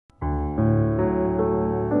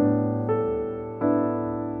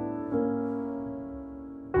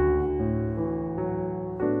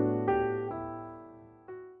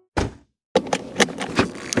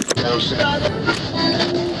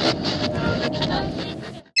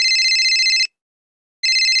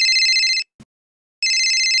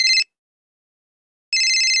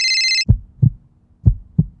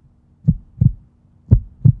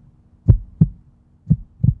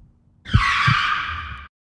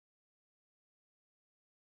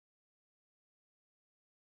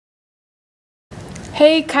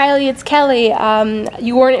Hey Kylie, it's Kelly.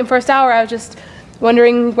 You weren't in first hour. I was just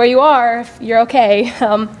wondering where you are, if you're okay.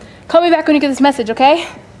 Call me back when you get this message, okay?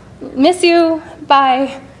 Miss you.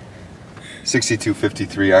 Bye.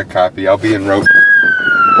 6253, I copy. I'll be en route.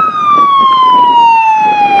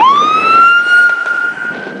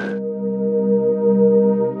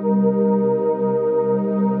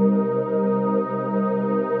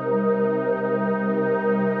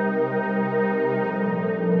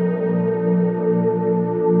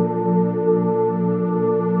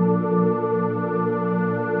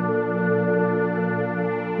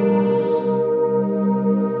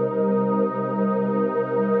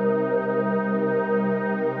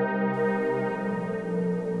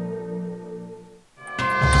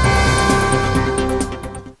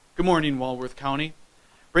 Good morning, Walworth County.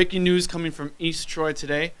 Breaking news coming from East Troy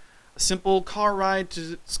today. A simple car ride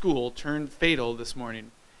to school turned fatal this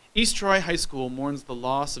morning. East Troy High School mourns the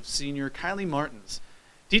loss of senior Kylie Martins.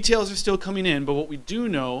 Details are still coming in, but what we do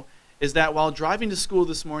know is that while driving to school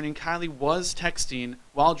this morning, Kylie was texting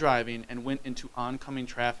while driving and went into oncoming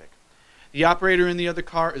traffic. The operator in the other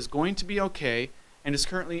car is going to be okay and is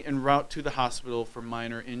currently en route to the hospital for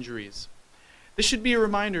minor injuries. This should be a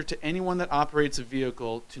reminder to anyone that operates a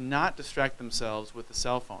vehicle to not distract themselves with a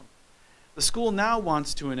cell phone. The school now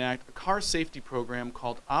wants to enact a car safety program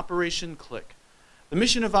called Operation Click. The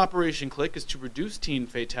mission of Operation Click is to reduce teen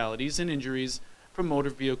fatalities and injuries from motor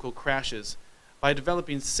vehicle crashes by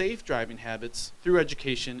developing safe driving habits through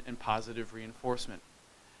education and positive reinforcement.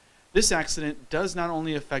 This accident does not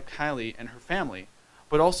only affect Kylie and her family,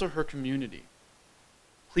 but also her community.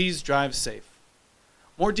 Please drive safe.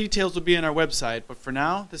 More details will be on our website, but for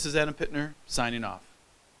now, this is Adam Pittner signing off.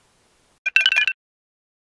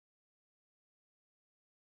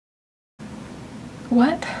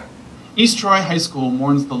 What? East Troy High School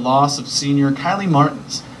mourns the loss of senior Kylie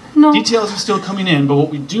Martins. No. Details are still coming in, but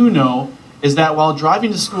what we do know is that while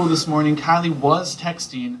driving to school this morning, Kylie was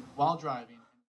texting while driving.